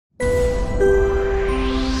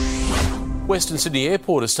Western Sydney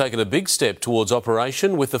Airport has taken a big step towards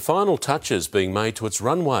operation, with the final touches being made to its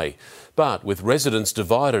runway. But with residents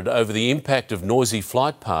divided over the impact of noisy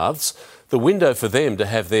flight paths, the window for them to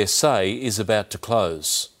have their say is about to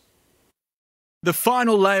close. The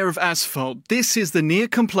final layer of asphalt. This is the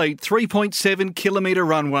near-complete 3.7 kilometre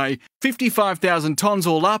runway. 55,000 tonnes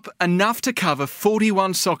all up, enough to cover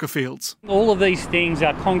 41 soccer fields. All of these things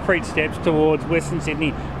are concrete steps towards Western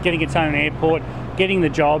Sydney getting its own airport, getting the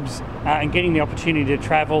jobs and getting the opportunity to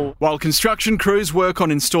travel. While construction crews work on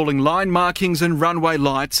installing line markings and runway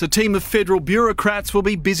lights, a team of federal bureaucrats will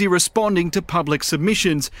be busy responding to public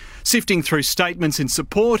submissions, sifting through statements in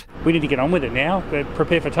support. We need to get on with it now,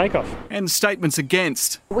 prepare for takeoff. And statements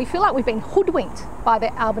against. We feel like we've been hoodwinked by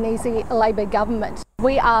the Albanese Labor government.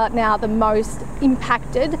 We are now the most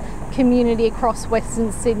impacted community across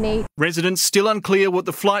Western Sydney. Residents still unclear what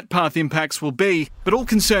the flight path impacts will be, but all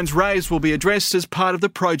concerns raised will be addressed as part of the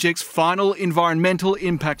project's final environmental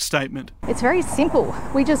impact statement. It's very simple.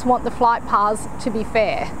 We just want the flight paths to be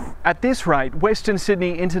fair. At this rate, Western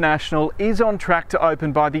Sydney International is on track to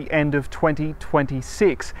open by the end of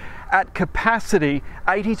 2026. At capacity,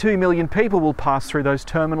 82 million people will pass through those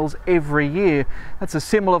terminals every year. That's a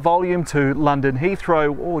similar volume to London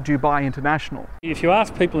Heathrow or Dubai International. If you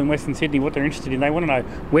ask people in Western Sydney what they're interested in, they want to know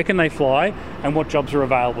where can they fly and what jobs are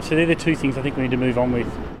available. So they're the two things I think we need to move on with.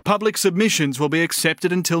 Public submissions will be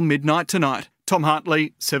accepted until midnight tonight. Tom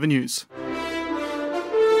Hartley, 7 News.